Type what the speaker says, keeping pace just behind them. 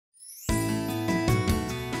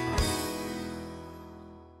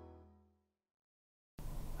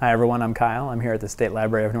Hi everyone, I'm Kyle. I'm here at the State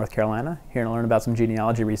Library of North Carolina, here to learn about some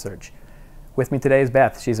genealogy research. With me today is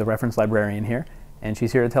Beth. She's a reference librarian here, and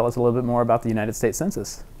she's here to tell us a little bit more about the United States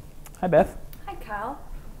Census. Hi Beth. Hi Kyle.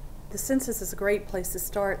 The census is a great place to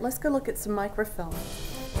start. Let's go look at some microfilm.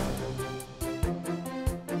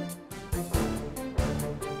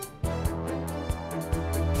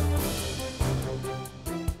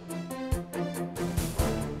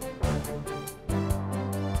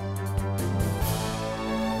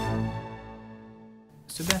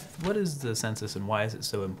 So Beth, what is the census and why is it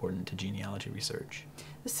so important to genealogy research?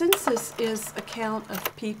 The census is a count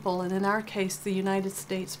of people, and in our case, the United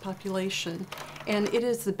States population. And it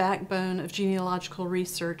is the backbone of genealogical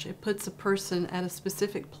research. It puts a person at a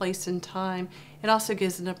specific place in time. It also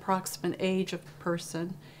gives an approximate age of a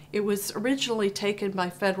person. It was originally taken by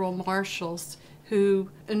federal marshals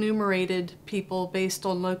who enumerated people based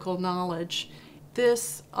on local knowledge.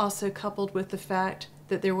 This, also coupled with the fact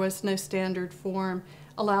that there was no standard form,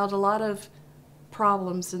 allowed a lot of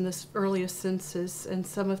problems in this earliest census, and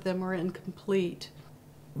some of them were incomplete.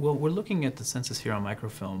 Well, we're looking at the census here on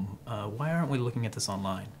microfilm. Why aren't we looking at this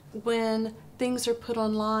online? When things are put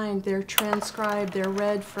online, they're transcribed, they're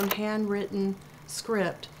read from handwritten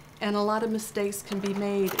script, and a lot of mistakes can be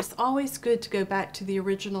made. It's always good to go back to the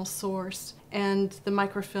original source, and the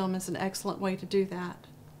microfilm is an excellent way to do that.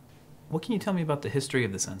 What can you tell me about the history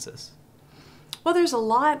of the census? Well, there's a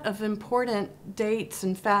lot of important dates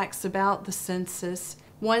and facts about the census.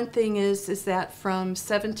 One thing is that from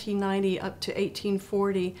 1790 up to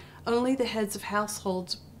 1840, only the heads of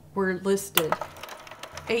households were listed.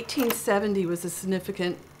 1870 was a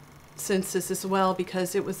significant census as well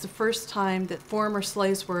because it was the first time that former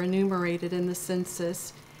slaves were enumerated in the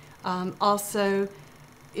census. Also,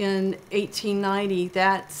 in 1890,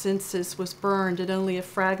 that census was burned and only a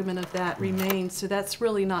fragment of that remains, so that's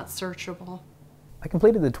really not searchable. I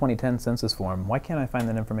completed the 2010 census form. Why can't I find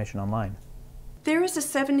that information online? There is a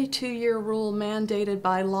 72-year rule mandated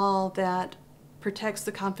by law that protects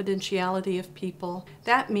the confidentiality of people.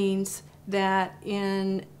 That means that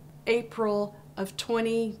in April of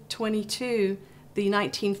 2022, the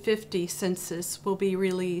 1950 census will be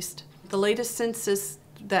released. The latest census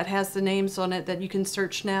that has the names on it that you can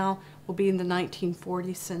search now will be in the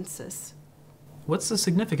 1940 census. What's the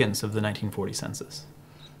significance of the 1940 census?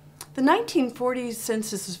 The 1940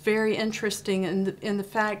 census is very interesting in the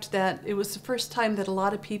fact that it was the first time that a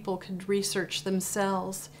lot of people could research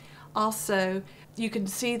themselves. Also, you can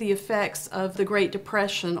see the effects of the Great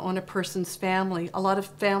Depression on a person's family. A lot of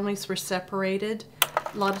families were separated.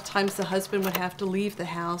 A lot of times the husband would have to leave the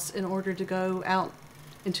house in order to go out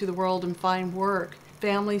into the world and find work.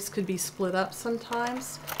 Families could be split up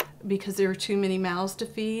sometimes because there were too many mouths to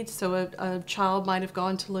feed, so a child might have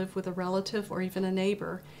gone to live with a relative or even a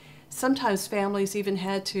neighbor. Sometimes families even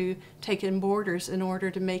had to take in boarders in order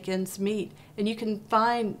to make ends meet. And you can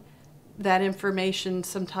find that information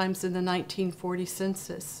sometimes in the 1940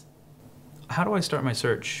 census. How do I start my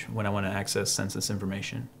search when I want to access census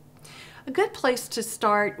information? A good place to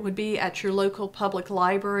start would be at your local public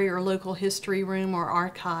library or local history room or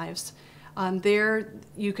archives. There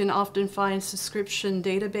you can often find subscription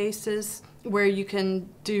databases where you can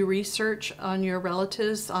do research on your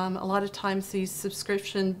relatives. A lot of times these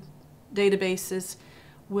subscription databases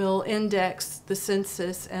will index the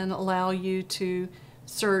census and allow you to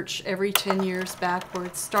search every 10 years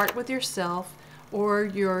backwards. Start with yourself or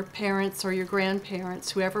your parents or your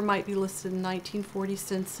grandparents, whoever might be listed in the 1940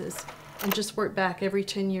 census, and just work back every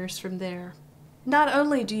 10 years from there. Not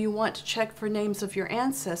only do you want to check for names of your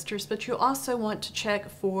ancestors, but you also want to check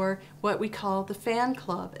for what we call the fan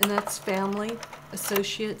club, and that's family,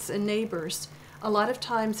 associates, and neighbors. A lot of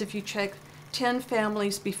times if you check 10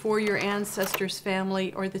 families before your ancestors'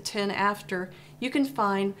 family or the 10 after, you can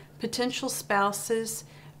find potential spouses,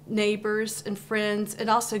 neighbors, and friends, and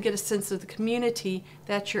also get a sense of the community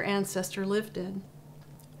that your ancestor lived in.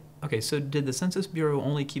 Okay, so did the Census Bureau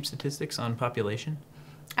only keep statistics on population?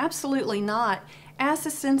 Absolutely not. As the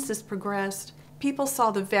census progressed, people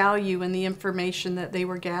saw the value in the information that they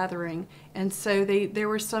were gathering, and so there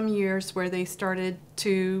were some years where they started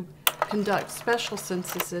to conduct special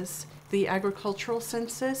censuses. The agricultural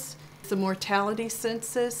census, the mortality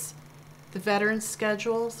census, the veterans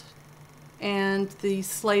schedules, and the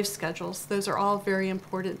slave schedules. Those are all very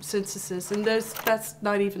important censuses, and that's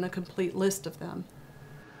not even a complete list of them.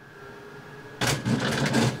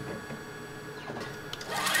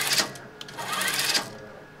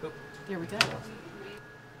 There we go.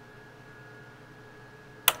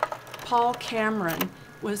 Paul Cameron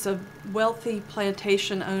was a wealthy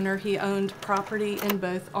plantation owner. He owned property in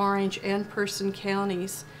both Orange and Person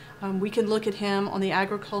counties. We can look at him on the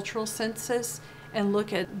agricultural census and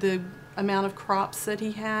look at the amount of crops that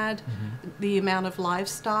he had, the amount of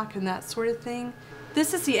livestock and that sort of thing.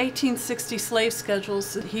 This is the 1860 slave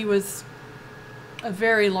schedules. He was a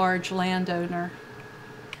very large landowner.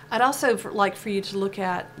 I'd also like for you to look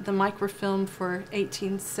at the microfilm for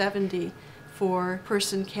 1870 for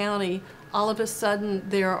Person County. All of a sudden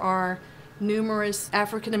there are numerous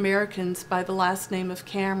African Americans by the last name of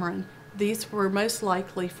Cameron. These were most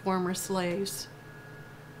likely former slaves.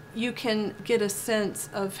 You can get a sense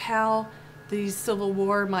of how the Civil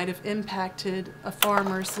War might have impacted a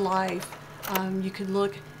farmer's life. You can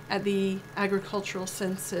look at the agricultural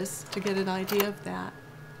census to get an idea of that.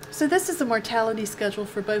 So this is the mortality schedule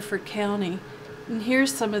for Beaufort County. And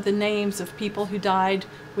here's some of the names of people who died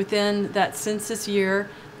within that census year,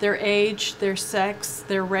 their age, their sex,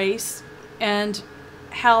 their race, and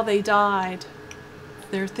how they died.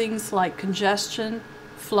 There are things like congestion,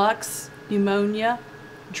 flux, pneumonia,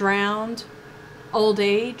 drowned, old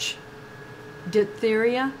age,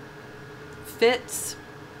 diphtheria, fits.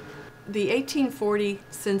 The 1840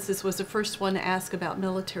 census was the first one to ask about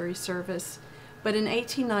military service, but in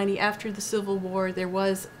 1890, after the Civil War, there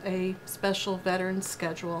was a special veterans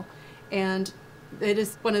schedule, and it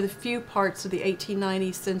is one of the few parts of the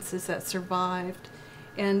 1890 census that survived.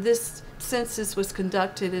 And this census was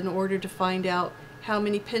conducted in order to find out how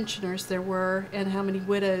many pensioners there were and how many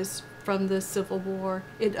widows from the Civil War.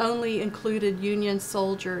 It only included Union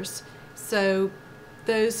soldiers, so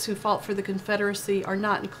those who fought for the Confederacy are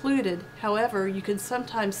not included. However, you can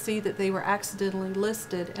sometimes see that they were accidentally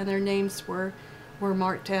listed and their names were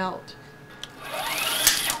marked out.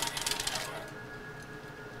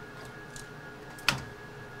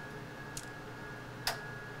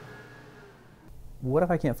 What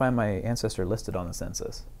if I can't find my ancestor listed on the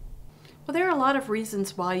census? Well, there are a lot of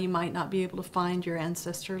reasons why you might not be able to find your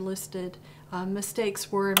ancestor listed.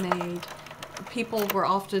 Mistakes were made. People were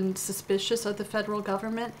often suspicious of the federal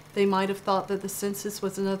government. They might have thought that the census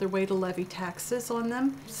was another way to levy taxes on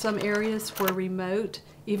them. Some areas were remote,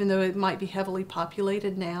 even though it might be heavily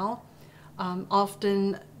populated now.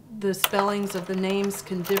 Often the spellings of the names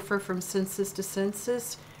can differ from census to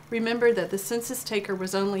census. Remember that the census taker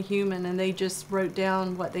was only human and they just wrote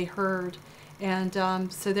down what they heard. And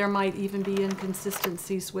so there might even be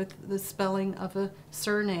inconsistencies with the spelling of a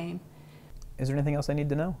surname. Is there anything else I need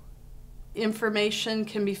to know? Information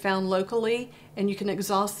can be found locally, and you can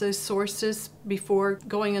exhaust those sources before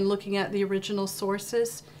going and looking at the original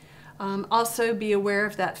sources. Also be aware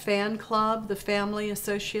of that fan club, the family,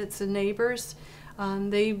 associates, and neighbors.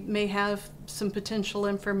 They may have some potential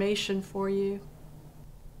information for you.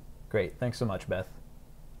 Great, thanks so much, Beth.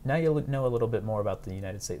 Now you'll know a little bit more about the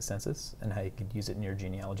United States Census and how you could use it in your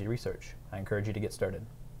genealogy research. I encourage you to get started.